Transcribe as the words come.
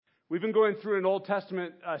We've been going through an Old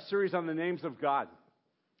Testament series on the names of God.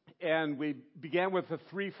 And we began with the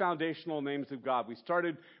three foundational names of God. We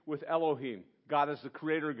started with Elohim, God as the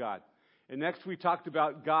creator God. And next we talked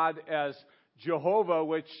about God as Jehovah,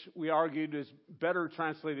 which we argued is better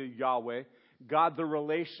translated Yahweh. God, the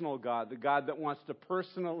relational God, the God that wants to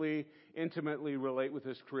personally, intimately relate with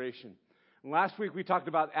his creation. And last week we talked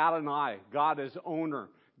about Adonai, God as owner,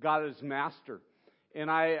 God as master. And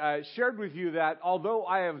I shared with you that although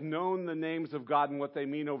I have known the names of God and what they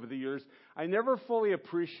mean over the years, I never fully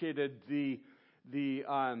appreciated the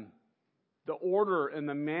order and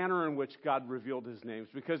the manner in which God revealed his names.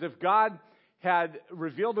 Because if God had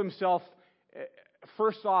revealed himself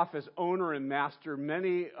first off as owner and master,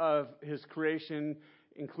 many of his creation,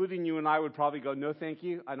 including you and I, would probably go, no thank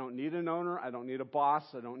you, I don't need an owner, I don't need a boss,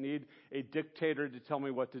 I don't need a dictator to tell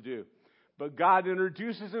me what to do. But God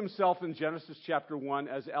introduces himself in Genesis chapter 1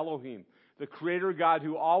 as Elohim, the creator God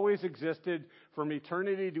who always existed from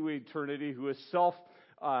eternity to eternity, who is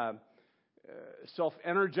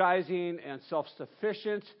self-energizing and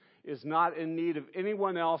self-sufficient, is not in need of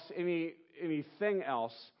anyone else, anything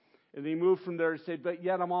else. And he moved from there to say, but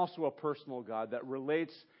yet I'm also a personal God that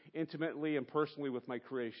relates intimately and personally with my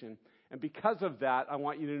creation. And because of that, I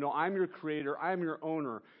want you to know I'm your creator, I'm your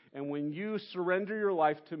owner. And when you surrender your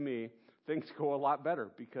life to me, things go a lot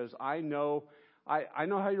better because I know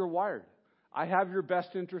how you're wired. I have your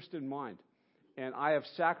best interest in mind. And I have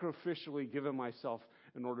sacrificially given myself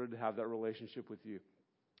in order to have that relationship with you.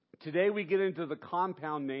 Today we get into the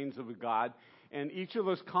compound names of God. And each of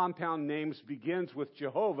those compound names begins with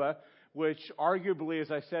Jehovah, which arguably,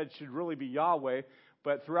 as I said, should really be Yahweh.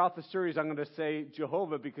 But throughout the series, I'm going to say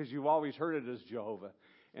Jehovah because you've always heard it as Jehovah.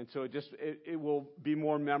 And so it will be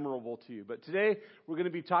more memorable to you. But today, we're going to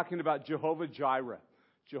be talking about Jehovah Jireh.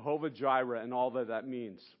 Jehovah Jireh and all that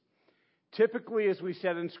means. Typically, as we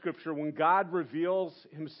said in Scripture, when God reveals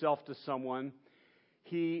himself to someone,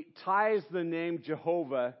 he ties the name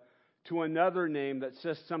Jehovah to another name that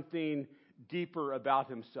says something deeper about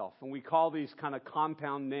himself. And we call these kind of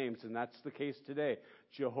compound names, and that's the case today.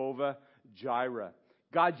 Jehovah Jireh.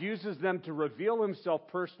 God uses them to reveal himself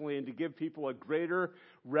personally and to give people a greater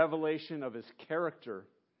revelation of his character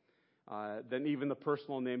than even the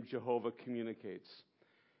personal name Jehovah communicates.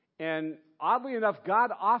 And oddly enough,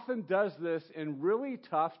 God often does this in really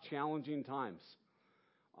tough, challenging times.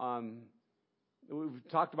 We've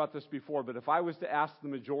talked about this before, but if I was to ask the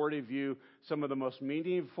majority of you some of the most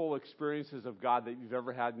meaningful experiences of God that you've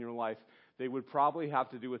ever had in your life, they would probably have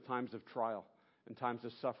to do with times of trial and times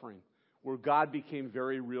of suffering, where God became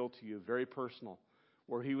very real to you, very personal,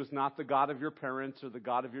 where he was not the God of your parents or the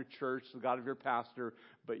God of your church, the God of your pastor,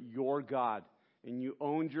 but your God. And you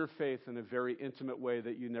owned your faith in a very intimate way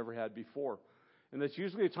that you never had before. And that's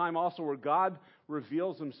usually a time also where God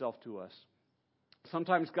reveals himself to us.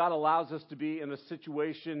 Sometimes God allows us to be in a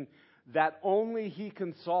situation that only he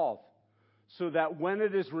can solve, so that when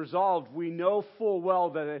it is resolved, we know full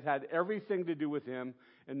well that it had everything to do with him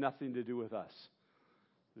and nothing to do with us.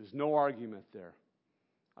 There's no argument there.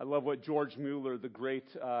 I love what George Mueller, the great,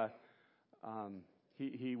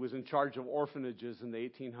 he was in charge of orphanages in the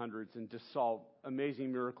 1800s and just saw amazing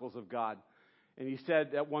miracles of God. And he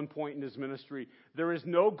said at one point in his ministry, there is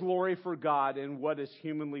no glory for God in what is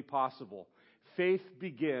humanly possible. Faith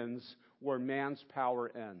begins where man's power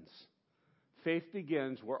ends. Faith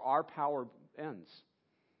begins where our power ends.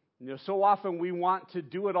 You know, so often we want to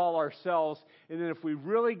do it all ourselves, and then if we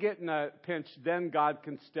really get in a pinch, then God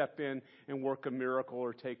can step in and work a miracle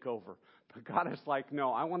or take over. But God is like,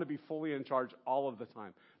 no, I want to be fully in charge all of the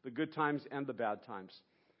time, the good times and the bad times.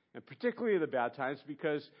 And particularly the bad times,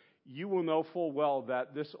 because you will know full well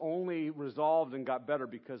that this only resolved and got better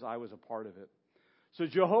because I was a part of it. So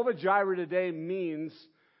Jehovah Jireh today means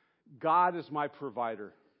God is my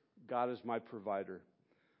provider. God is my provider.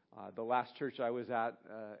 The last church I was at,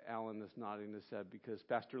 Alan is nodding his head because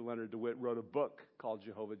Pastor Leonard DeWitt wrote a book called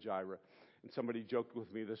Jehovah Jireh. And somebody joked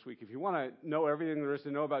with me this week, if you want to know everything there is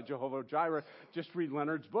to know about Jehovah Jireh, just read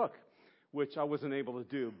Leonard's book, which I wasn't able to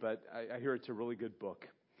do, but I hear it's a really good book.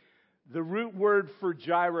 The root word for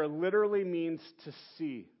Jireh literally means to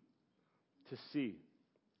see. To see.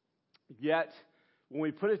 Yet, when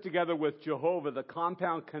we put it together with Jehovah, the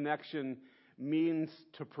compound connection means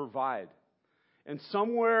to provide. And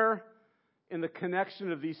somewhere in the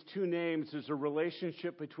connection of these two names, there's a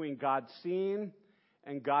relationship between God seeing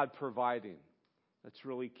and God providing. That's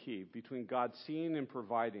really key, between God seeing and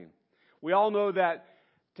providing. We all know that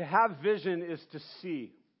to have vision is to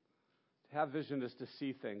see. To have vision is to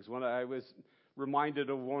see things. When I was reminded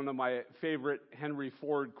of one of my favorite Henry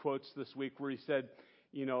Ford quotes this week where he said,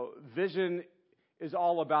 you know, vision is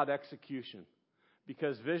all about execution.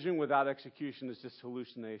 Because vision without execution is just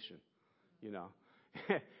hallucination, you know.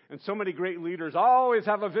 And so many great leaders always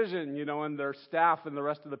have a vision, you know, and their staff and the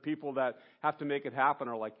rest of the people that have to make it happen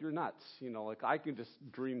are like, you're nuts. You know, like I can just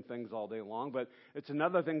dream things all day long, but it's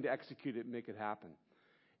another thing to execute it and make it happen.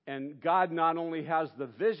 And God not only has the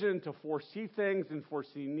vision to foresee things and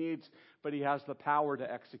foresee needs, but He has the power to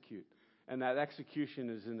execute. And that execution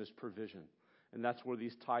is in His provision. And that's where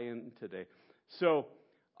these tie in today. So,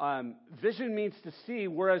 vision means to see,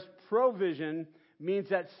 whereas provision means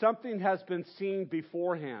that something has been seen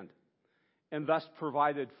beforehand and thus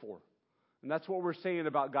provided for. And that's what we're saying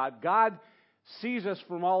about God. God sees us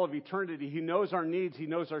from all of eternity. He knows our needs. He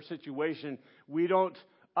knows our situation. We don't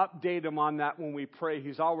update Him on that when we pray.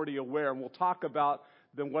 He's already aware. And we'll talk about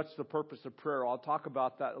then what's the purpose of prayer. I'll talk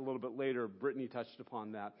about that a little bit later. Brittany touched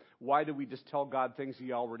upon that. Why do we just tell God things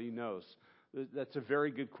He already knows? That's a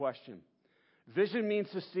very good question. Vision means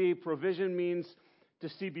to see. Provision means to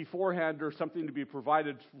see beforehand or something to be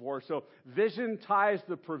provided for. So vision ties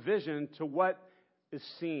the provision to what is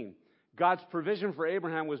seen. God's provision for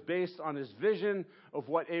Abraham was based on his vision of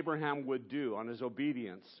what Abraham would do, on his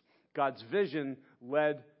obedience. God's vision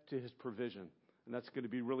led to his provision. And that's going to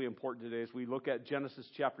be really important today as we look at Genesis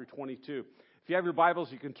chapter 22. If you have your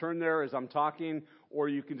Bibles, you can turn there as I'm talking, or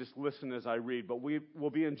you can just listen as I read. But we will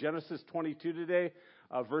be in Genesis 22 today,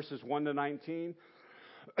 verses 1 to 19.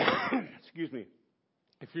 Excuse me.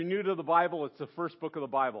 If you're new to the Bible, it's the first book of the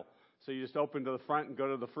Bible. So you just open to the front and go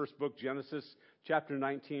to the first book, Genesis chapter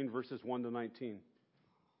 19, verses 1 to 19.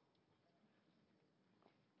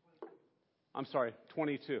 I'm sorry,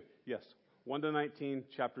 22. Yes, 1 to 19,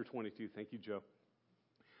 chapter 22. Thank you, Joe.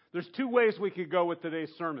 There's two ways we could go with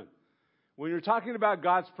today's sermon. When you're talking about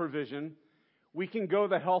God's provision, we can go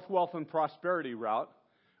the health, wealth, and prosperity route,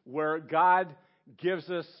 where God gives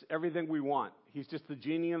us everything we want. He's just the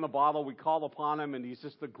genie in the bottle. We call upon Him, and He's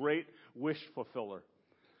just the great wish fulfiller.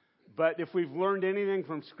 But if we've learned anything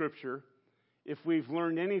from Scripture, if we've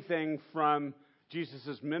learned anything from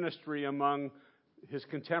Jesus' ministry among His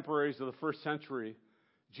contemporaries of the first century,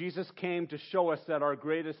 Jesus came to show us that our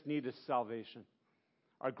greatest need is salvation.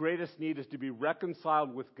 Our greatest need is to be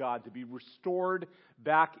reconciled with God, to be restored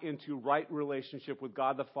back into right relationship with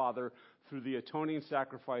God the Father through the atoning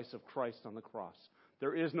sacrifice of Christ on the cross.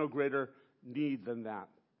 There is no greater need than that.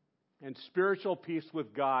 And spiritual peace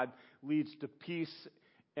with God leads to peace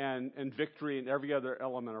and victory in every other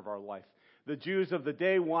element of our life. The Jews of the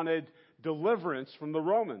day wanted deliverance from the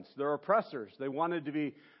Romans, their oppressors. They wanted to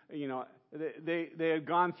be, they had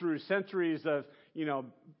gone through centuries of,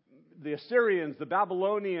 the Assyrians, the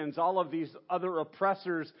Babylonians, all of these other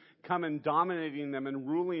oppressors come and dominating them and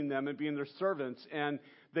ruling them and being their servants. And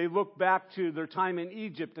they look back to their time in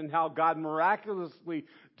Egypt and how God miraculously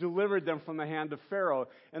delivered them from the hand of Pharaoh.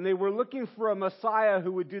 And they were looking for a Messiah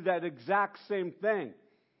who would do that exact same thing.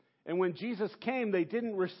 And when Jesus came, they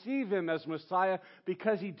didn't receive Him as Messiah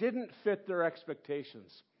because He didn't fit their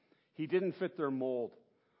expectations. He didn't fit their mold.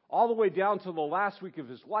 All the way down to the last week of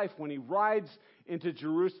His life when He rides into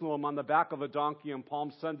Jerusalem on the back of a donkey on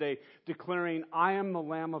Palm Sunday, declaring, "I am the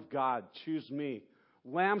Lamb of God, choose me."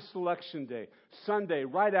 Lamb Selection Day, Sunday,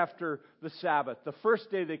 right after the Sabbath, the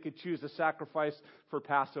first day they could choose a sacrifice for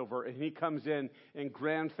Passover, and He comes in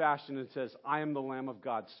grand fashion and says, "I am the Lamb of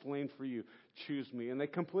God, slain for you, choose me." And they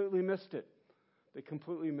completely missed it. They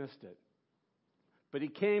completely missed it. But He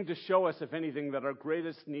came to show us, if anything, that our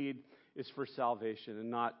greatest need is for salvation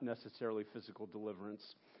and not necessarily physical deliverance.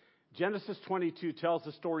 Genesis 22 tells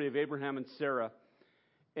the story of Abraham and Sarah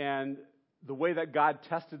and the way that God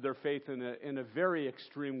tested their faith in a very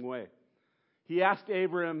extreme way. He asked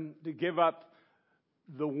Abraham to give up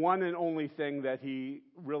the one and only thing that he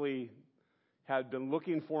really had been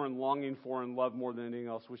looking for and longing for and loved more than anything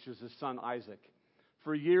else, which is his son Isaac.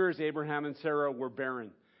 For years, Abraham and Sarah were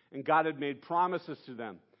barren, and God had made promises to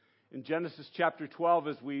them. In Genesis chapter 12,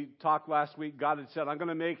 as we talked last week, God had said, "I'm going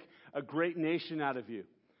to make a great nation out of you."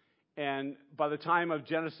 And by the time of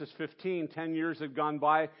Genesis 15, 10 years had gone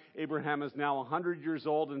by. Abraham is now 100 years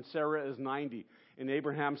old and Sarah is 90. And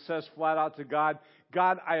Abraham says flat out to God,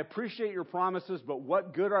 "God, I appreciate your promises, but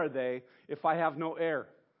what good are they if I have no heir?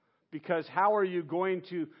 Because how are you going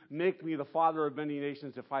to make me the father of many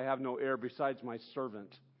nations if I have no heir besides my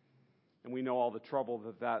servant?" And we know all the trouble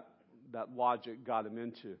that logic got him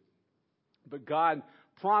into. But God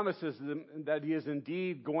promises them that He is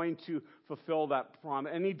indeed going to fulfill that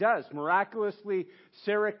promise. And He does. Miraculously,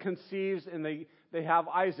 Sarah conceives and they have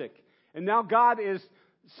Isaac. And now God is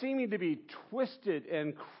seeming to be twisted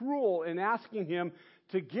and cruel in asking him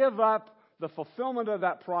to give up the fulfillment of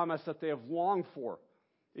that promise that they have longed for.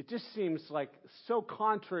 It just seems like so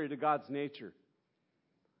contrary to God's nature.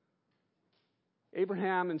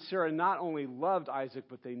 Abraham and Sarah not only loved Isaac,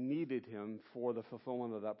 but they needed him for the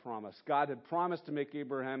fulfillment of that promise. God had promised to make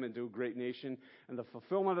Abraham into a great nation, and the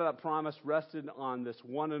fulfillment of that promise rested on this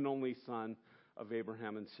one and only son of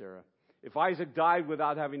Abraham and Sarah. If Isaac died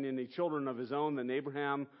without having any children of his own, then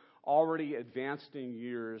Abraham, already advanced in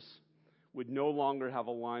years, would no longer have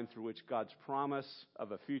a line through which God's promise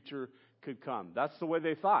of a future could come. That's the way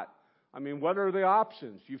they thought. I mean, what are the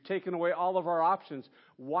options? You've taken away all of our options.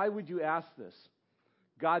 Why would you ask this?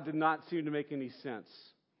 God did not seem to make any sense.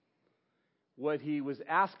 What he was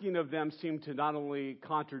asking of them seemed to not only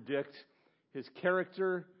contradict his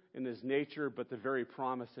character and his nature, but the very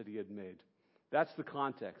promise that he had made. That's the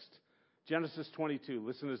context. Genesis 22.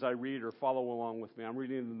 Listen as I read or follow along with me. I'm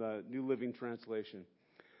reading in the New Living Translation.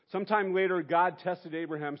 Sometime later, God tested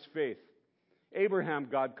Abraham's faith. Abraham,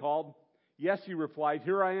 God called. Yes, he replied,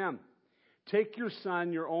 here I am. Take your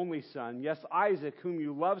son, your only son, yes, Isaac, whom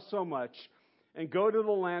you love so much, and go to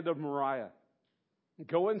the land of Moriah.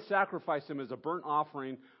 Go and sacrifice him as a burnt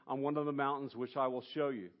offering on one of the mountains which I will show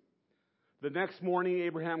you. The next morning,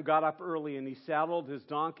 Abraham got up early, and he saddled his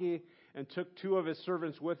donkey and took 2 of his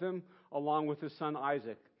servants with him, along with his son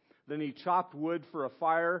Isaac. Then he chopped wood for a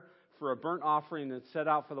fire, for a burnt offering, and set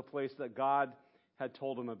out for the place that God had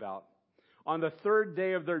told him about. On the 3rd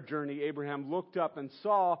day of their journey, Abraham looked up and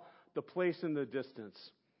saw the place in the distance.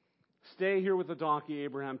 Stay here with the donkey,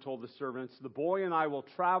 Abraham told the servants. The boy and I will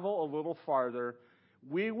travel a little farther.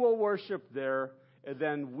 We will worship there, and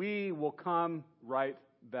then we will come right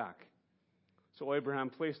back. So Abraham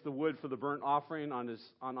placed the wood for the burnt offering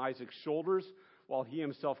on Isaac's shoulders, while he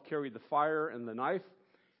himself carried the fire and the knife,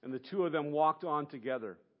 and the 2 of them walked on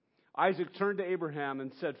together. Isaac turned to Abraham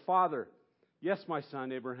and said, Father. Yes, my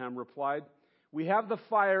son, Abraham replied. We have the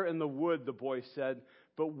fire and the wood, the boy said,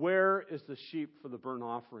 but where is the sheep for the burnt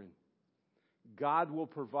offering? God will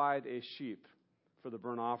provide a sheep for the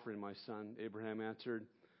burnt offering, my son, Abraham answered,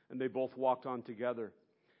 and they both walked on together.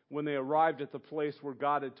 When they arrived at the place where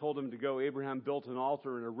God had told him to go, Abraham built an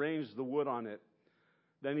altar and arranged the wood on it.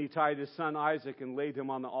 Then he tied his son Isaac and laid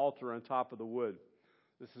him on the altar on top of the wood.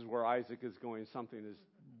 This is where Isaac is going. Something is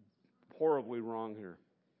horribly wrong here.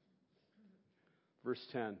 Verse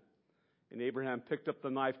 10. And Abraham picked up the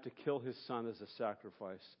knife to kill his son as a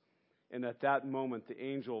sacrifice. And at that moment, the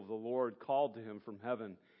angel of the Lord called to him from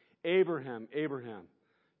heaven, Abraham, Abraham.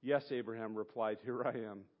 Yes, Abraham replied, here I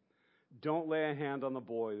am. Don't lay a hand on the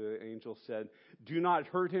boy, the angel said. Do not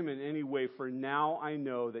hurt him in any way, for now I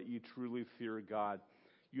know that you truly fear God.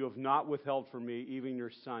 You have not withheld from me even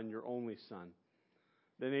your son, your only son.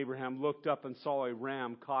 Then Abraham looked up and saw a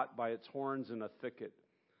ram caught by its horns in a thicket.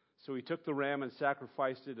 So he took the ram and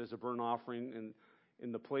sacrificed it as a burnt offering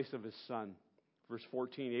in the place of his son. Verse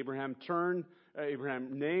 14, Abraham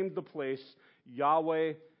named the place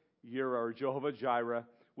Yahweh Yireh, or Jehovah Jireh,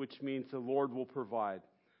 which means the Lord will provide.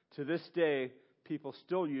 To this day, people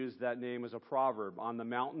still use that name as a proverb. On the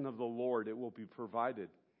mountain of the Lord it will be provided.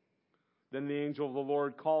 Then the angel of the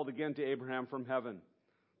Lord called again to Abraham from heaven.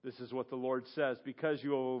 This is what the Lord says, because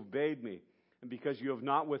you have obeyed me, and because you have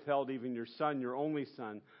not withheld even your son, your only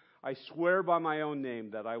son, I swear by my own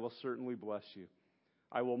name that I will certainly bless you.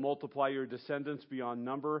 I will multiply your descendants beyond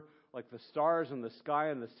number, like the stars in the sky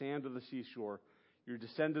and the sand of the seashore. Your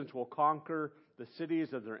descendants will conquer the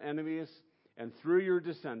cities of their enemies, and through your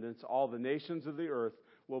descendants all the nations of the earth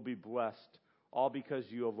will be blessed, all because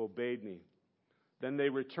you have obeyed me. Then they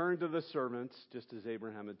returned to the servants, just as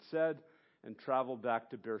Abraham had said, and traveled back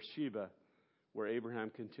to Beersheba, where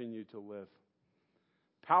Abraham continued to live.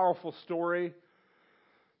 Powerful story,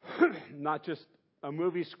 not just a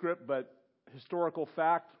movie script, but historical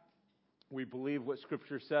fact. We believe what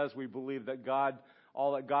Scripture says. We believe that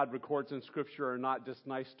all that God records in Scripture are not just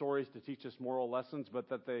nice stories to teach us moral lessons, but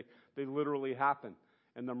that they literally happen.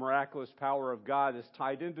 And the miraculous power of God is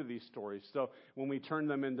tied into these stories. So when we turn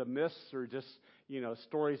them into myths or just,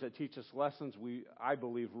 stories that teach us lessons, I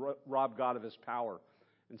believe, rob God of His power.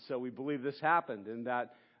 And so we believe this happened, and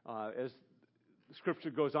that as Scripture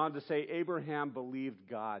goes on to say, Abraham believed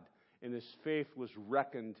God, and his faith was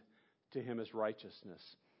reckoned to him as righteousness.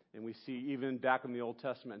 And we see even back in the Old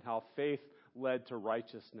Testament how faith led to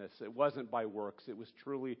righteousness. It wasn't by works. It was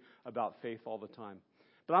truly about faith all the time.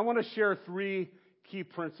 But I want to share 3 key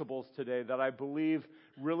principles today that I believe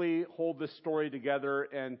really hold this story together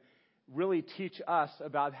and really teach us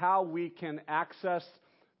about how we can access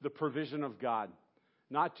the provision of God.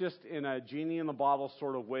 Not just in a genie in the bottle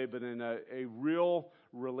sort of way, but in a real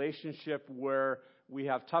relationship where we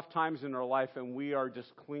have tough times in our life and we are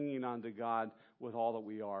just clinging on to God with all that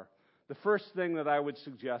we are. The first thing that I would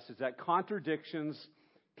suggest is that contradictions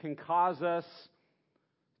can cause us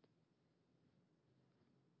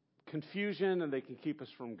confusion and they can keep us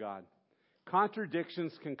from God.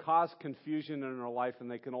 Contradictions can cause confusion in our life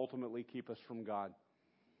and they can ultimately keep us from God.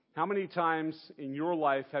 How many times in your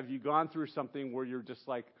life have you gone through something where you're just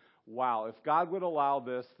like, wow, if God would allow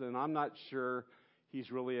this, then I'm not sure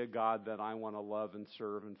He's really a God that I want to love and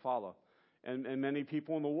serve and follow. And many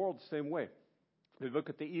people in the world the same way. They look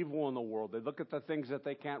at the evil in the world. They look at the things that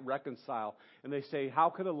they can't reconcile. And they say,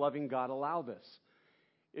 how could a loving God allow this?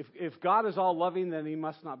 If God is all loving, then He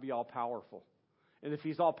must not be all powerful. And if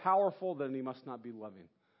He's all powerful, then He must not be loving.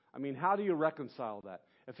 I mean, how do you reconcile that?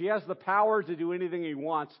 If He has the power to do anything He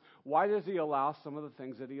wants, why does He allow some of the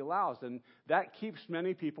things that He allows? And that keeps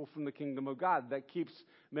many people from the kingdom of God. That keeps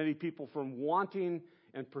many people from wanting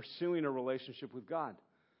and pursuing a relationship with God.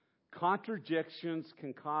 Contradictions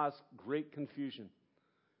can cause great confusion,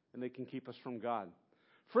 and they can keep us from God.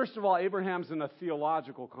 First of all, Abraham's in a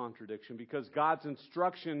theological contradiction because God's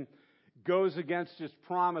instruction goes against His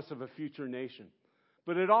promise of a future nation.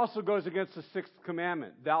 But it also goes against the sixth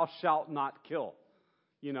commandment, thou shalt not kill.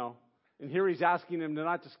 You know, and here He's asking him to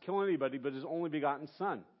not just kill anybody, but His only begotten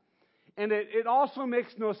Son. And it also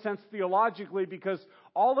makes no sense theologically because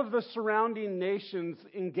all of the surrounding nations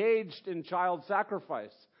engaged in child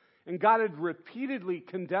sacrifice. And God had repeatedly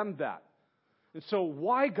condemned that. And so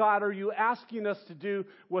why, God, are you asking us to do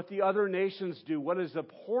what the other nations do? What is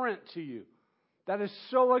abhorrent to you? That is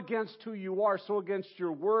so against who you are, so against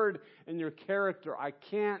your word and your character. I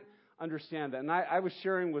can't understand that. And I was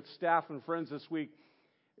sharing with staff and friends this week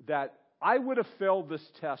that I would have failed this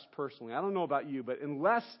test personally. I don't know about you, but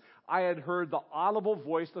unless I had heard the audible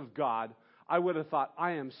voice of God, I would have thought,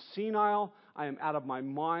 I am senile, I am out of my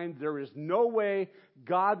mind. There is no way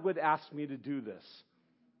God would ask me to do this.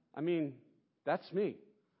 I mean, that's me.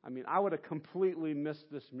 I mean, I would have completely missed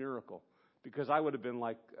this miracle because I would have been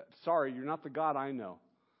like, sorry, you're not the God I know.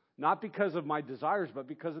 Not because of my desires, but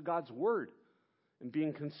because of God's word and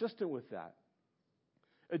being consistent with that.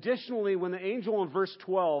 Additionally, when the angel in verse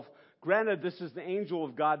 12, granted this is the angel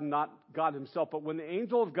of God and not God Himself, but when the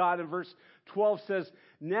angel of God in verse 12 says,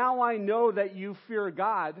 now I know that you fear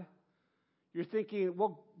God, you're thinking,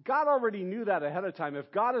 well, God already knew that ahead of time.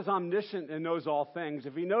 If God is omniscient and knows all things,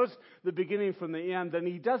 if He knows the beginning from the end, then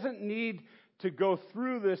He doesn't need to go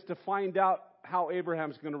through this to find out how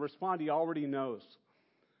Abraham's going to respond. He already knows.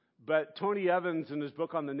 But Tony Evans, in his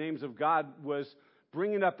book on the names of God, was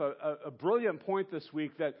bringing up a brilliant point this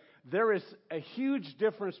week that there is a huge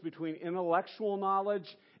difference between intellectual knowledge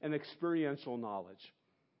and experiential knowledge.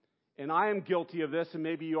 And I am guilty of this, and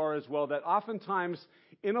maybe you are as well, that oftentimes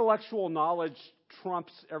intellectual knowledge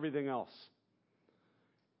trumps everything else.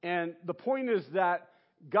 And the point is that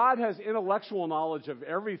God has intellectual knowledge of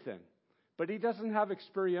everything, but He doesn't have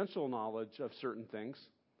experiential knowledge of certain things.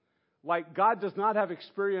 Like God does not have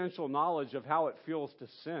experiential knowledge of how it feels to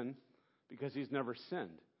sin because He's never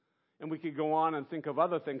sinned. And we could go on and think of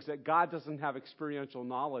other things that God doesn't have experiential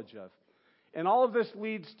knowledge of. And all of this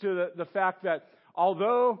leads to the fact that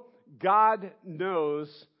although God knows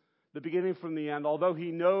the beginning from the end, although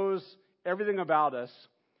He knows everything about us,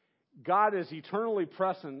 God is eternally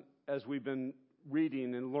present, as we've been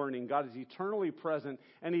reading and learning. God is eternally present,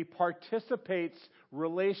 and He participates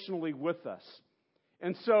relationally with us.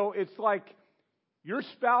 And so it's like your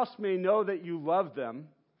spouse may know that you love them,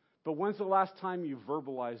 but when's the last time you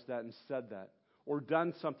verbalized that and said that? Or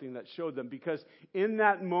done something that showed them? Because in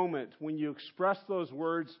that moment, when you express those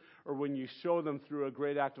words or when you show them through a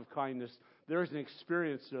great act of kindness, there's an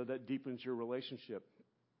experience there that deepens your relationship.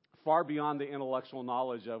 Far beyond the intellectual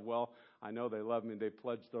knowledge of, well, I know they love me, they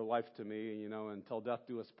pledged their life to me, until death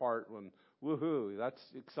do us part. When, woohoo, that's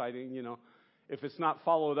exciting, If it's not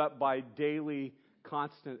followed up by daily,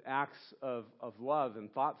 constant acts of love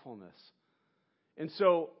and thoughtfulness. And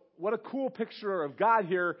so, what a cool picture of God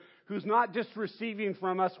here, who's not just receiving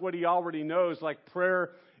from us what He already knows, like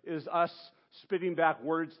prayer is us spitting back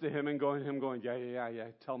words to Him and going, yeah,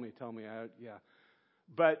 tell me, yeah.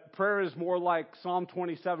 But prayer is more like Psalm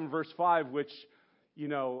 27, verse 5, which,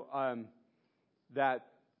 that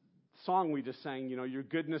song we just sang, your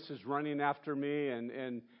goodness is running after me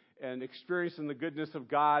and experiencing the goodness of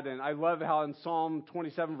God. And I love how in Psalm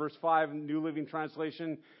 27, verse 5, New Living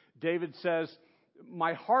Translation, David says,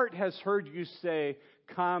 my heart has heard you say,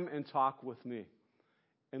 come and talk with me.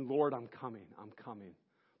 And Lord, I'm coming.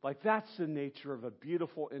 Like that's the nature of a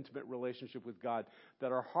beautiful, intimate relationship with God,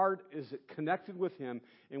 that our heart is connected with Him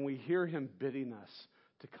and we hear Him bidding us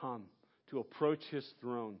to come, to approach His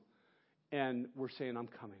throne. And we're saying, I'm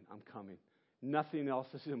coming. Nothing else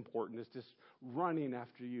is important. It's just running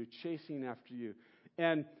after you, chasing after you.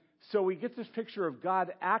 And so we get this picture of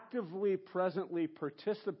God actively, presently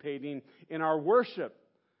participating in our worship.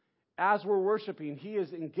 As we're worshiping, He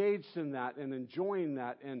is engaged in that and enjoying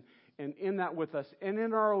that and in that with us. And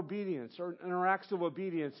in our obedience, or in our acts of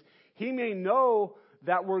obedience, He may know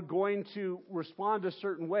that we're going to respond a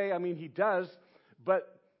certain way. I mean, He does.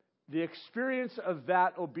 But the experience of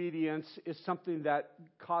that obedience is something that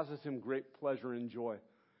causes Him great pleasure and joy.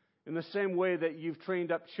 In the same way that you've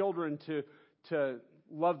trained up children to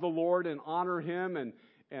love the Lord and honor Him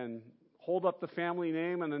and hold up the family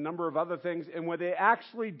name and a number of other things. And when they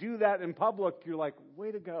actually do that in public, you're like,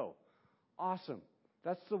 way to go. Awesome.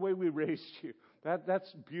 That's the way we raised you.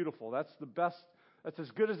 That's beautiful. That's the best. That's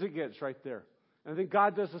as good as it gets right there. And I think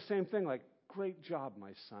God does the same thing, like, great job,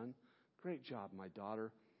 my son. Great job, my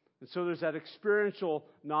daughter. And so there's that experiential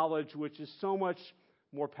knowledge, which is so much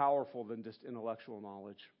more powerful than just intellectual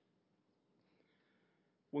knowledge.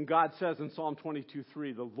 When God says in Psalm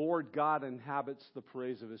 22:3, the Lord God inhabits the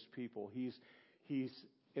praise of His people. He's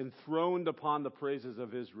enthroned upon the praises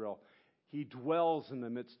of Israel. He dwells in the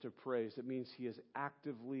midst of praise. It means He is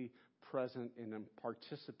actively present and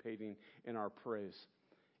participating in our praise.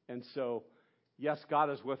 And so, yes, God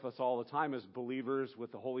is with us all the time as believers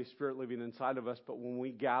with the Holy Spirit living inside of us. But when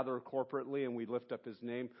we gather corporately and we lift up His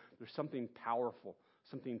name, there's something powerful,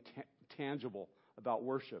 something tangible about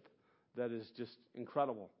worship that is just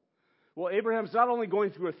incredible. Well, Abraham's not only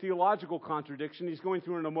going through a theological contradiction, he's going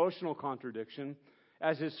through an emotional contradiction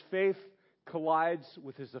as his faith collides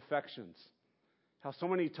with his affections. How so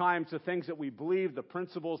many times the things that we believe, the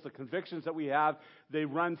principles, the convictions that we have, they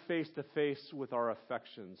run face to face with our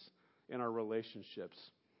affections in our relationships.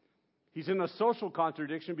 He's in a social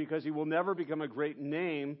contradiction because he will never become a great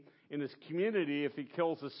name in his community if he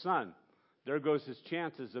kills his son. There goes his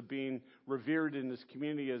chances of being revered in his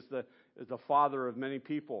community as the father of many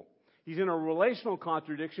people. He's in a relational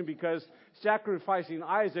contradiction because sacrificing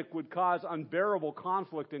Isaac would cause unbearable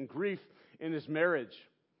conflict and grief in his marriage.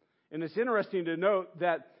 And it's interesting to note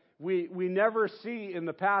that we never see in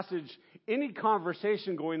the passage any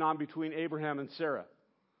conversation going on between Abraham and Sarah.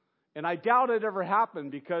 And I doubt it ever happened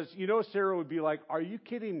because, Sarah would be like, are you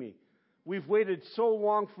kidding me? We've waited so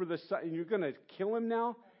long for this son, and you're going to kill him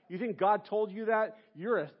now? You think God told you that?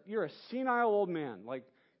 You're a senile old man. Like,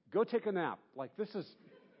 go take a nap. Like, this is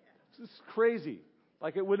crazy.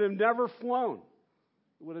 Like, it would have never flown.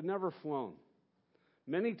 It would have never flown.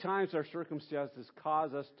 Many times our circumstances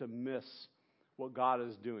cause us to miss what God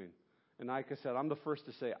is doing. And like I said, I'm the first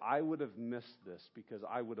to say I would have missed this because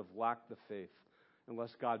I would have lacked the faith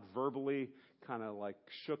unless God verbally kind of like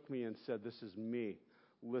shook me and said, this is me.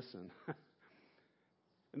 Listen.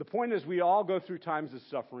 And the point is, we all go through times of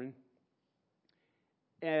suffering,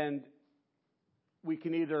 and we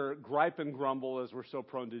can either gripe and grumble, as we're so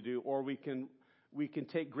prone to do, or we can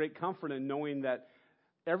take great comfort in knowing that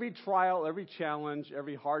every trial, every challenge,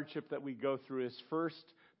 every hardship that we go through is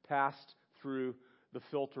first passed through the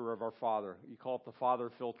filter of our Father. You call it the Father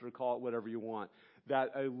filter, call it whatever you want.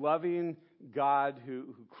 That a loving God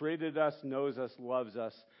who created us, knows us, loves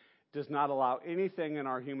us, does not allow anything in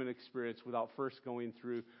our human experience without first going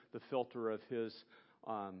through the filter of His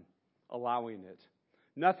allowing it.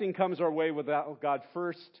 Nothing comes our way without God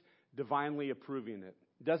first divinely approving it.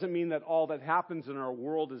 It doesn't mean that all that happens in our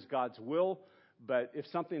world is God's will, but if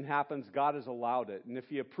something happens, God has allowed it. And if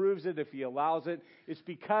He approves it, if He allows it, it's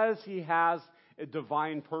because He has a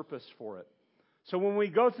divine purpose for it. So when we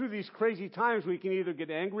go through these crazy times, we can either get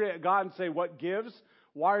angry at God and say, what gives?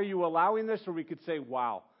 Why are you allowing this? Or we could say,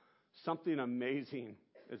 wow, something amazing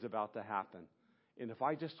is about to happen. And if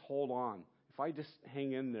I just hold on, if I just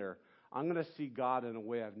hang in there, I'm going to see God in a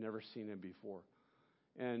way I've never seen Him before.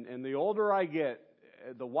 And the older I get,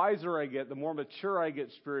 the wiser I get, the more mature I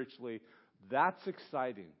get spiritually, that's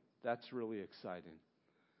exciting. That's really exciting.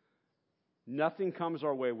 Nothing comes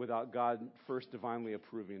our way without God first divinely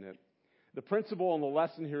approving it. The principle and the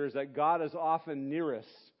lesson here is that God is often nearest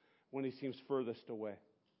when He seems furthest away.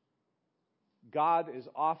 God is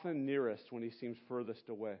often nearest when He seems furthest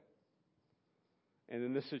away. And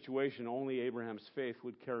in this situation, only Abraham's faith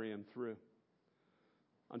would carry him through.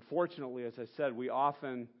 Unfortunately, as I said, we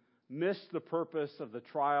often miss the purpose of the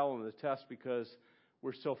trial and the test because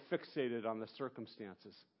we're so fixated on the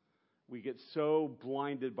circumstances. We get so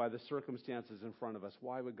blinded by the circumstances in front of us.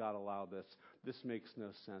 Why would God allow this? This makes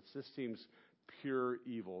no sense. This seems pure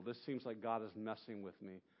evil. This seems like God is messing with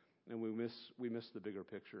me. And we miss the bigger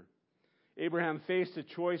picture. Abraham faced a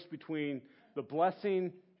choice between the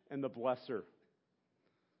blessing and the blesser.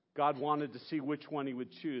 God wanted to see which one he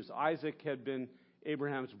would choose. Isaac had been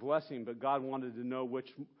Abraham's blessing, but God wanted to know which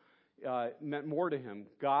meant more to him,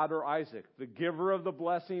 God or Isaac, the giver of the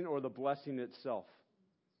blessing or the blessing itself.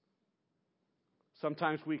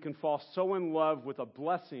 Sometimes we can fall so in love with a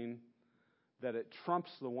blessing that it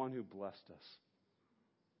trumps the one who blessed us.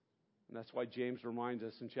 And that's why James reminds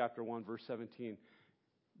us in chapter 1, verse 17,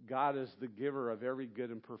 God is the giver of every good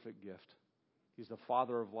and perfect gift. He's the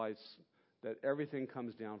Father of lights, that everything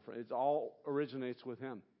comes down from. It all originates with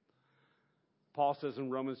Him. Paul says in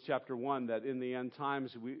Romans chapter 1 that in the end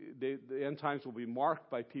times, the end times will be marked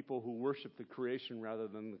by people who worship the creation rather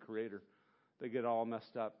than the Creator. They get all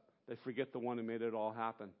messed up. They forget the one who made it all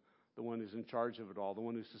happen, the one who's in charge of it all, the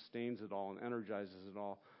one who sustains it all and energizes it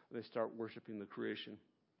all. They start worshiping the creation.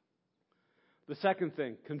 The second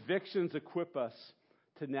thing, convictions equip us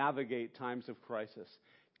to navigate times of crisis.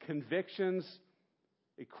 Convictions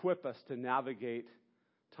equip us to navigate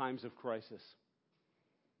times of crisis.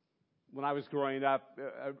 When I was growing up,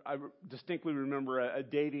 I distinctly remember a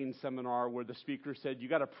dating seminar where the speaker said, you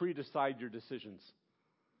got to pre-decide your decisions.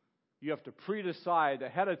 You have to pre-decide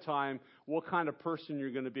ahead of time what kind of person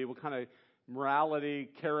you're going to be, what kind of morality,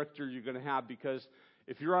 character you're going to have. Because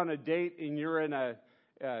if you're on a date and you're in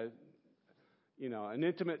an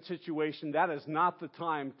intimate situation, that is not the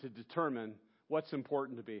time to determine what's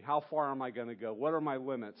important to be. How far am I going to go? What are my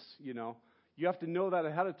limits? You have to know that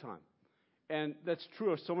ahead of time. And that's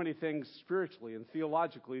true of so many things spiritually and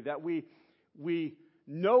theologically, that we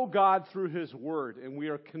know God through His Word, and we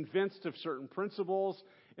are convinced of certain principles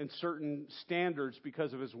and certain standards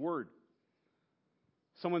because of His Word.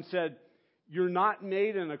 Someone said, you're not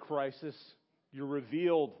made in a crisis, you're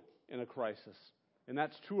revealed in a crisis. And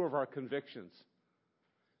that's true of our convictions.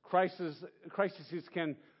 Crises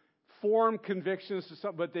can form convictions to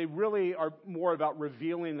some, but they really are more about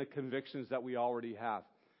revealing the convictions that we already have.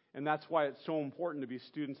 And that's why it's so important to be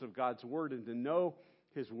students of God's Word and to know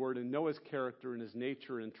His Word and know His character and His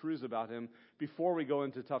nature and truths about Him before we go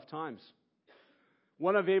into tough times.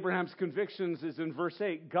 One of Abraham's convictions is in verse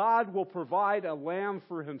 8, God will provide a lamb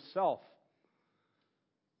for Himself.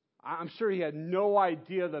 I'm sure he had no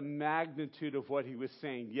idea the magnitude of what he was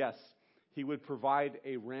saying. Yes, He would provide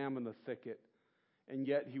a ram in the thicket, and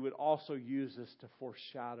yet He would also use this to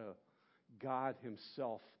foreshadow God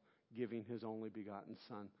Himself giving His only begotten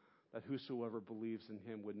Son, that whosoever believes in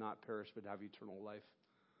Him would not perish but have eternal life.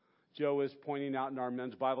 Joe is pointing out in our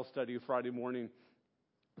men's Bible study Friday morning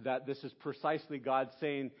that this is precisely God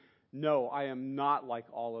saying, no, I am not like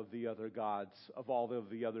all of the other gods of all of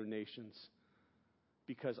the other nations,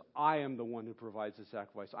 because I am the one who provides the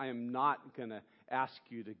sacrifice. I am not going to ask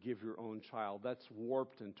you to give your own child. That's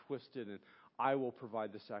warped and twisted, and I will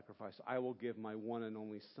provide the sacrifice. I will give my one and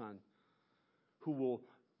only Son, who will,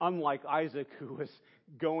 unlike Isaac, who was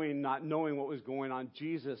going not knowing what was going on,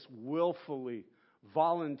 Jesus willfully,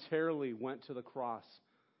 voluntarily went to the cross.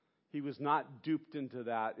 He was not duped into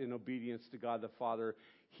that in obedience to God the Father.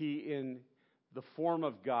 He, in the form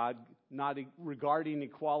of God, not regarding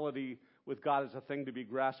equality with God as a thing to be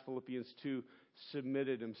grasped, Philippians 2,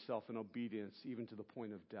 submitted Himself in obedience even to the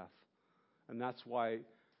point of death. And that's why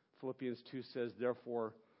Philippians 2 says,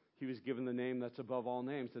 therefore, He was given the name that's above all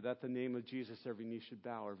names, that at the name of Jesus every knee should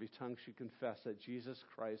bow, every tongue should confess that Jesus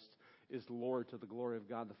Christ is Lord, to the glory of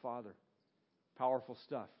God the Father. Powerful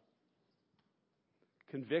stuff.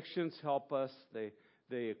 Convictions help us. They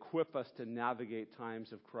equip us to navigate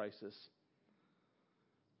times of crisis.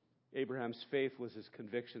 Abraham's faith was his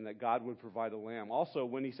conviction that God would provide a lamb. Also,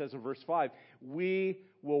 when he says in verse 5, we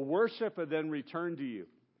will worship and then return to you.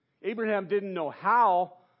 Abraham didn't know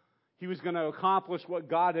how he was going to accomplish what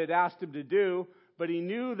God had asked him to do, but he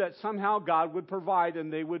knew that somehow God would provide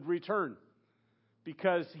and they would return.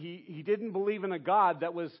 Because he didn't believe in a God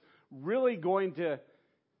that was really going to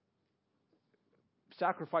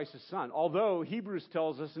sacrifice His Son. Although Hebrews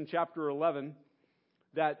tells us in chapter 11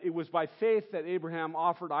 that it was by faith that Abraham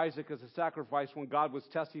offered Isaac as a sacrifice when God was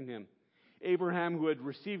testing him. Abraham, who had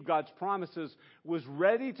received God's promises, was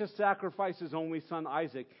ready to sacrifice his only son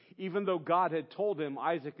Isaac, even though God had told him,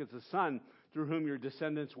 Isaac is the son through whom your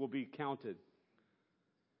descendants will be counted.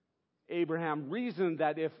 Abraham reasoned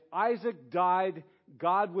that if Isaac died,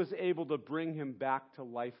 God was able to bring him back to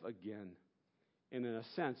life again. And in a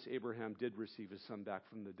sense, Abraham did receive his son back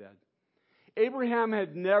from the dead. Abraham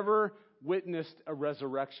had never witnessed a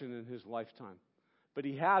resurrection in his lifetime, but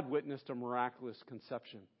he had witnessed a miraculous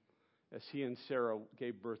conception as he and Sarah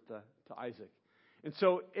gave birth to Isaac. And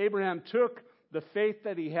so Abraham took the faith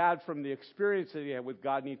that he had from the experience that he had with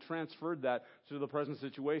God, and he transferred that to the present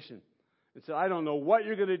situation. And said, I don't know what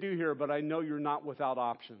you're going to do here, but I know you're not without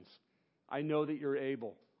options. I know that you're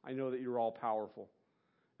able. I know that you're all powerful.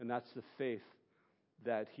 And that's the faith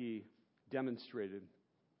that he demonstrated.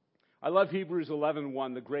 I love Hebrews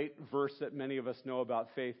 11:1, the great verse that many of us know about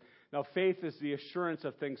faith. Now, faith is the assurance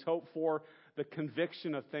of things hoped for, the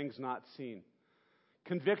conviction of things not seen.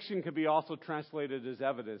 Conviction can be also translated as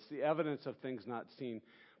evidence, the evidence of things not seen.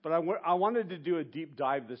 But I wanted to do a deep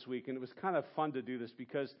dive this week, and it was kind of fun to do this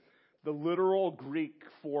because the literal Greek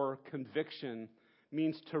for conviction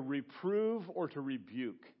means to reprove or to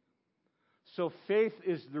rebuke. So faith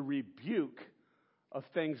is the rebuke of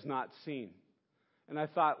things not seen. And I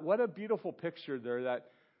thought, what a beautiful picture there, that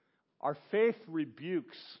our faith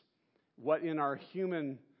rebukes what in our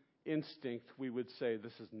human instinct we would say,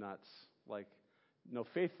 this is nuts. Like, no,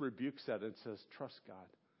 faith rebukes that and says, trust God.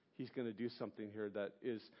 He's going to do something here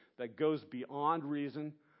that goes beyond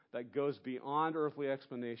reason, that goes beyond earthly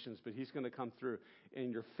explanations, but He's going to come through.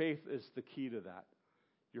 And your faith is the key to that.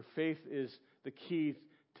 Your faith is the key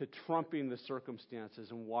to trumping the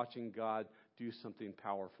circumstances and watching God do something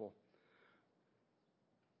powerful.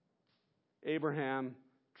 Abraham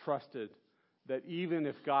trusted that even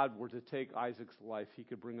if God were to take Isaac's life, He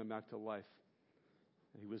could bring him back to life.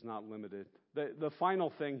 He was not limited. The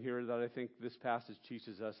final thing here that I think this passage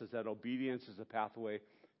teaches us is that obedience is a pathway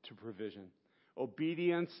to provision.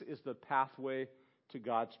 Obedience is the pathway to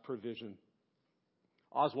God's provision.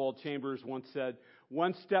 Oswald Chambers once said,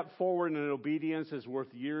 "One step forward in obedience is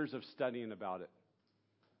worth years of studying about it."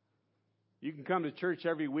 You can come to church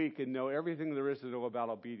every week and know everything there is to know about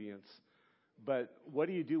obedience. But what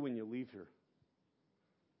do you do when you leave here?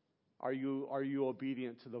 Are you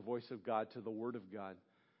obedient to the voice of God, to the Word of God,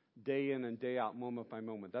 day in and day out, moment by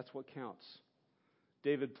moment? That's what counts.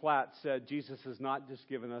 David Platt said, Jesus has not just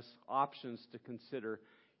given us options to consider,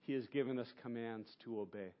 He has given us commands to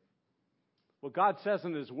obey. What God says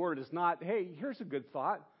in His Word is not, hey, here's a good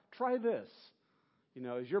thought, try this.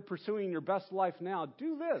 As you're pursuing your best life now,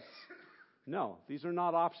 do this. No, these are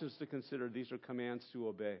not options to consider. These are commands to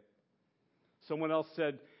obey. Someone else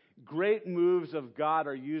said, great moves of God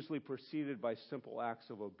are usually preceded by simple acts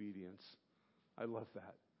of obedience. I love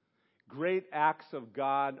that. Great acts of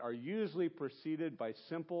God are usually preceded by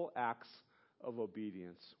simple acts of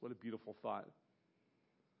obedience. What a beautiful thought.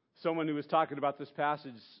 Someone who was talking about this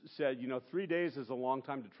passage said, 3 days is a long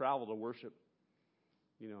time to travel to worship.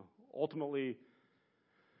 Ultimately,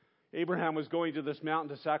 Abraham was going to this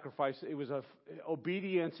mountain to sacrifice.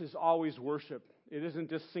 Obedience is always worship. It isn't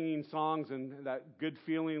just singing songs and that good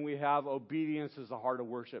feeling we have. Obedience is the heart of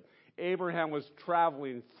worship. Abraham was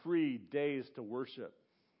traveling 3 days to worship.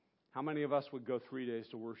 How many of us would go 3 days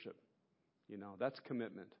to worship? That's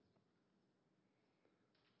commitment.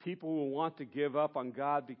 People will want to give up on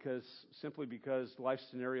God simply because life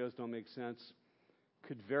scenarios don't make sense,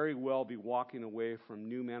 could very well be walking away from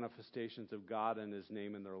new manifestations of God and His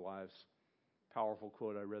name in their lives. Powerful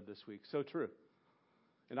quote I read this week. So true.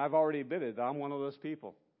 And I've already admitted that I'm one of those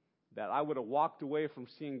people, that I would have walked away from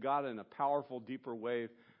seeing God in a powerful, deeper way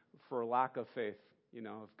for lack of faith.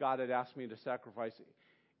 If God had asked me to sacrifice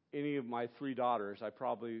any of my 3 daughters, I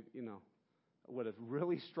probably, would have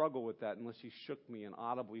really struggled with that unless He shook me and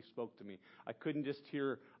audibly spoke to me. I couldn't just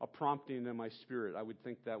hear a prompting in my spirit. I would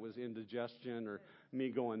think that was indigestion or me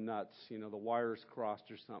going nuts, the wires crossed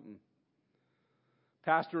or something.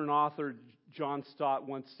 Pastor and author John Stott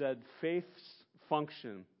once said, faith's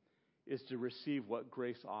function is to receive what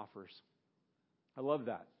grace offers. I love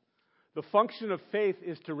that. The function of faith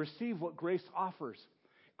is to receive what grace offers.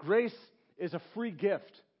 Grace is a free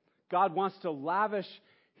gift. God wants to lavish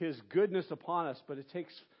His goodness upon us, but it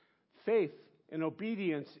takes faith, and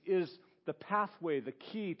obedience is the pathway, the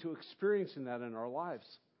key to experiencing that in our lives.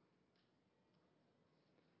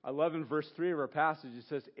 I love in verse 3 of our passage, it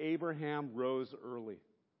says, Abraham rose early.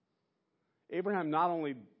 Abraham not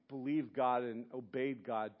only believed God and obeyed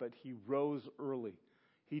God, but he rose early.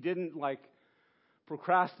 He didn't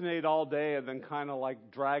procrastinate all day and then kind of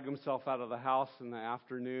drag himself out of the house in the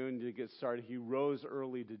afternoon to get started. He rose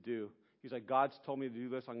early to do. He's like, God's told me to do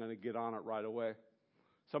this, I'm going to get on it right away.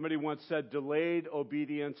 Somebody once said, delayed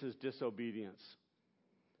obedience is disobedience.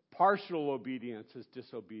 Partial obedience is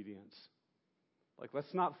disobedience.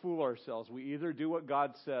 Let's not fool ourselves. We either do what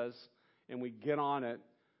God says and we get on it,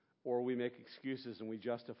 or we make excuses and we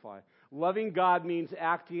justify. Loving God means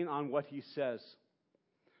acting on what He says.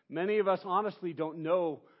 Many of us honestly don't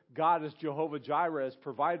know God as Jehovah Jireh, as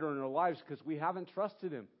provider in our lives, because we haven't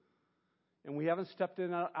trusted Him. And we haven't stepped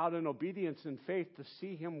out in obedience and faith to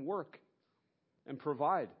see Him work and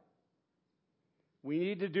provide. We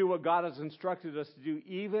need to do what God has instructed us to do,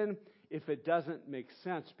 even if it doesn't make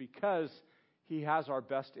sense, because He has our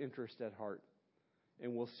best interest at heart.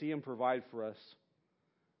 And we'll see Him provide for us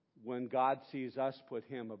when God sees us put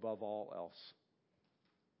Him above all else.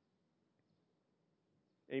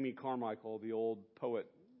 Amy Carmichael, the old poet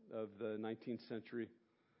of the 19th century,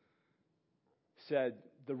 said,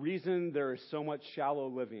 "The reason there is so much shallow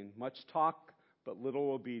living, much talk but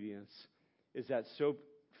little obedience, is that so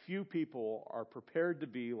few people are prepared to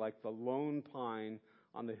be like the lone pine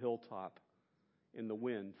on the hilltop in the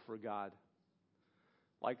wind for God."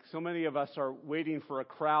 Like so many of us are waiting for a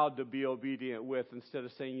crowd to be obedient with, instead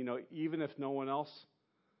of saying, even if no one else,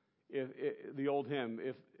 the old hymn,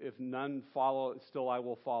 if none follow, still I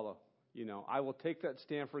will follow. I will take that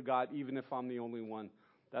stand for God even if I'm the only one.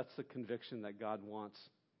 That's the conviction that God wants.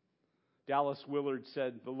 Dallas Willard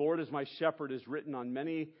said, "The Lord is my shepherd" is written on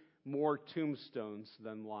many more tombstones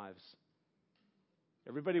than lives.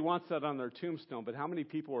 Everybody wants that on their tombstone, but how many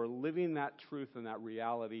people are living that truth and that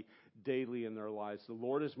reality daily in their lives? The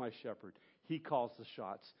Lord is my shepherd. He calls the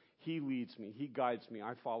shots. He leads me. He guides me.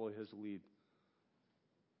 I follow His lead.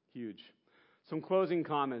 Huge. Some closing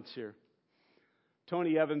comments here.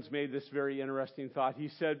 Tony Evans made this very interesting thought. He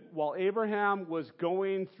said, while Abraham was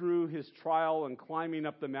going through his trial and climbing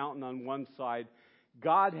up the mountain on one side,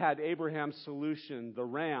 God had Abraham's solution, the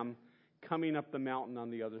ram, coming up the mountain on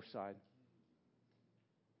the other side.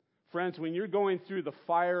 Friends, when you're going through the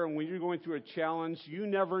fire and when you're going through a challenge, you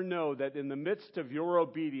never know that in the midst of your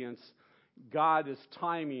obedience, God is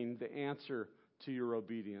timing the answer to your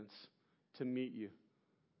obedience to meet you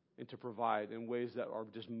and to provide in ways that are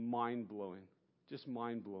just mind-blowing. Just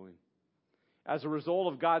mind-blowing. As a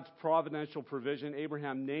result of God's providential provision,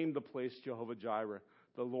 Abraham named the place Jehovah-Jireh.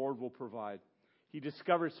 The Lord will provide. He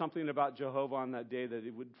discovered something about Jehovah on that day that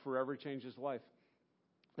it would forever change his life.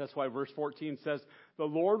 That's why verse 14 says, "The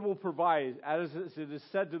Lord will provide, as it is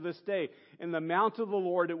said to this day, in the mount of the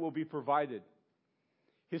Lord it will be provided."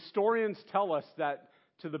 Historians tell us that,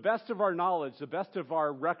 to the best of our knowledge, the best of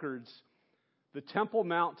our records, the Temple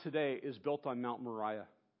Mount today is built on Mount Moriah.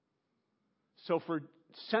 So for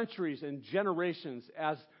centuries and generations,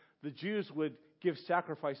 as the Jews would give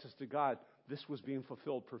sacrifices to God, this was being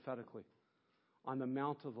fulfilled prophetically. On the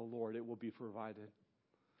mount of the Lord it will be provided.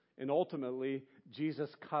 And ultimately,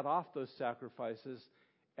 Jesus cut off those sacrifices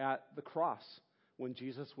at the cross when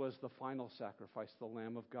Jesus was the final sacrifice, the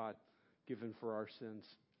Lamb of God given for our sins.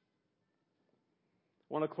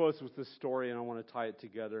 I want to close with this story and I want to tie it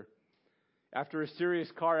together. After a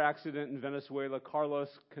serious car accident in Venezuela,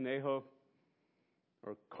 Carlos Carnejo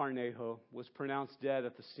was pronounced dead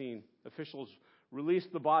at the scene. Officials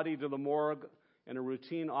released the body to the morgue and a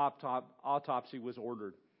routine autopsy was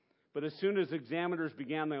ordered. But as soon as examiners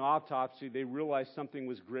began the autopsy, they realized something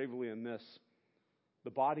was gravely amiss.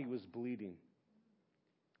 The body was bleeding.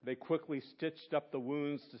 They quickly stitched up the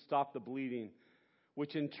wounds to stop the bleeding,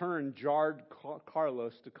 which in turn jarred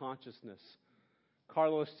Carlos to consciousness.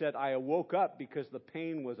 Carlos said, "I woke up because the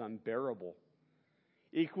pain was unbearable."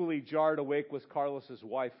 Equally jarred awake was Carlos's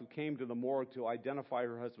wife, who came to the morgue to identify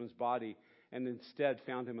her husband's body and instead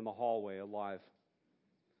found him in the hallway alive.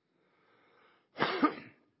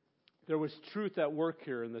 There was truth at work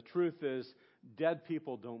here, and the truth is, dead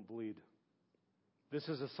people don't bleed. This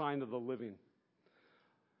is a sign of the living.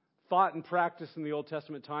 Thought and practice in the Old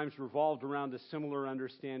Testament times revolved around a similar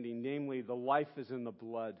understanding, namely, the life is in the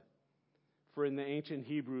blood. For in the ancient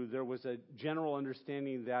Hebrew, there was a general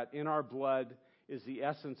understanding that in our blood is the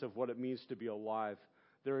essence of what it means to be alive.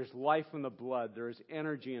 There is life in the blood. There is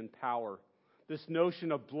energy and power. This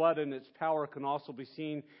notion of blood and its power can also be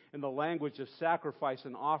seen in the language of sacrifice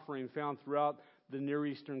and offering found throughout the Near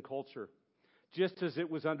Eastern culture. Just as it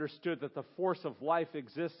was understood that the force of life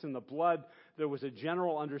exists in the blood, there was a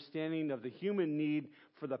general understanding of the human need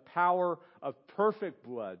for the power of perfect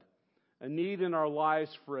blood, a need in our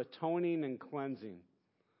lives for atoning and cleansing.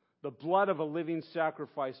 The blood of a living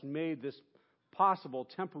sacrifice made this possible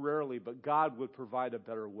temporarily, but God would provide a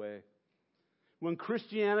better way. When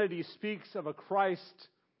Christianity speaks of Christ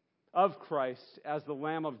as the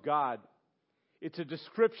Lamb of God, it's a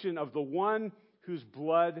description of the one whose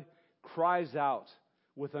blood cries out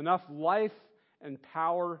with enough life and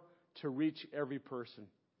power to reach every person,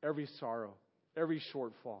 every sorrow, every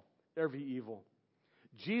shortfall, every evil.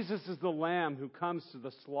 Jesus is the Lamb who comes to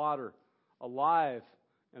the slaughter, alive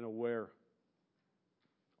and aware,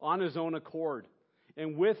 on His own accord,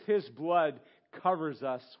 and with His blood covers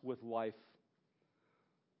us with life.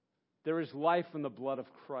 There is life in the blood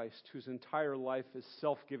of Christ, whose entire life is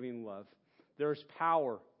self-giving love. There is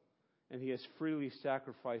power, and He has freely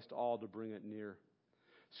sacrificed all to bring it near.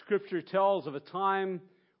 Scripture tells of a time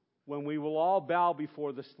when we will all bow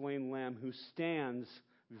before the slain Lamb, who stands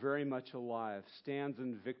very much alive, stands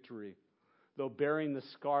in victory, though bearing the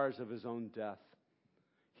scars of His own death.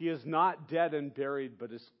 He is not dead and buried,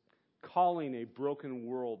 but is calling a broken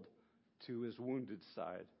world to his wounded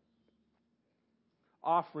side,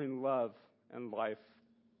 offering love and life,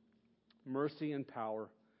 mercy and power,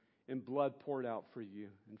 and blood poured out for you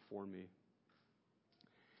and for me.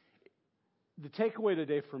 The takeaway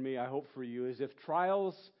today for me, I hope for you, is if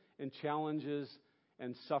trials and challenges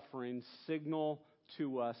and suffering signal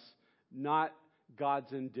to us not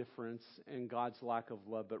God's indifference and God's lack of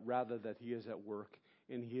love, but rather that He is at work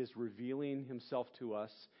and He is revealing Himself to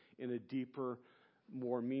us in a deeper,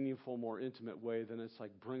 more meaningful, more intimate way, then it's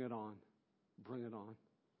like, bring it on. Bring it on.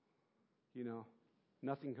 You know,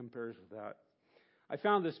 nothing compares with that. I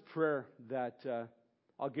found this prayer that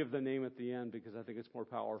I'll give the name at the end because I think it's more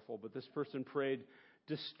powerful. But this person prayed,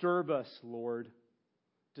 "Disturb us, Lord.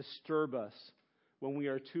 Disturb us when we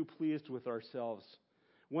are too pleased with ourselves,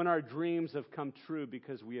 when our dreams have come true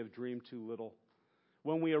because we have dreamed too little,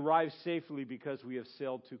 when we arrive safely because we have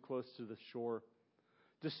sailed too close to the shore.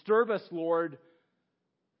 Disturb us, Lord,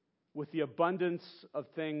 with the abundance of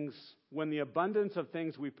things, when the abundance of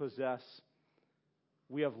things we possess,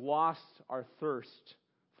 we have lost our thirst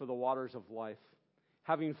for the waters of life.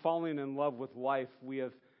 Having fallen in love with life, we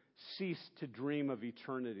have ceased to dream of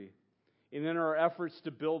eternity. And in our efforts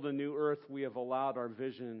to build a new earth, we have allowed our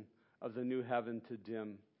vision of the new heaven to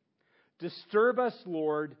dim. Disturb us,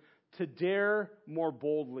 Lord, to dare more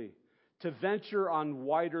boldly, to venture on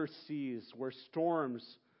wider seas where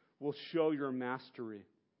storms will show your mastery.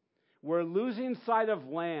 Where losing sight of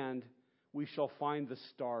land, we shall find the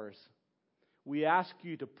stars. We ask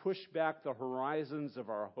you to push back the horizons of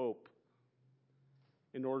our hope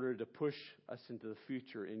in order to push us into the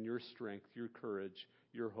future in your strength, your courage,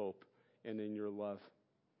 your hope, and in your love."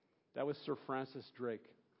 That was Sir Francis Drake,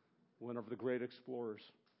 one of the great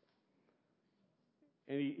explorers.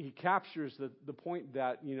 And he captures the point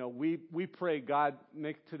that, you know, we pray, God,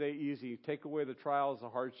 make today easy. Take away the trials, the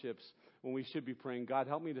hardships, when we should be praying, God,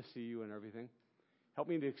 help me to see you in everything. Help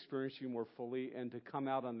me to experience you more fully and to come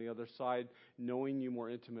out on the other side knowing you more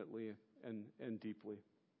intimately and deeply.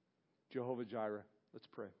 Jehovah Jireh, let's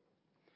pray.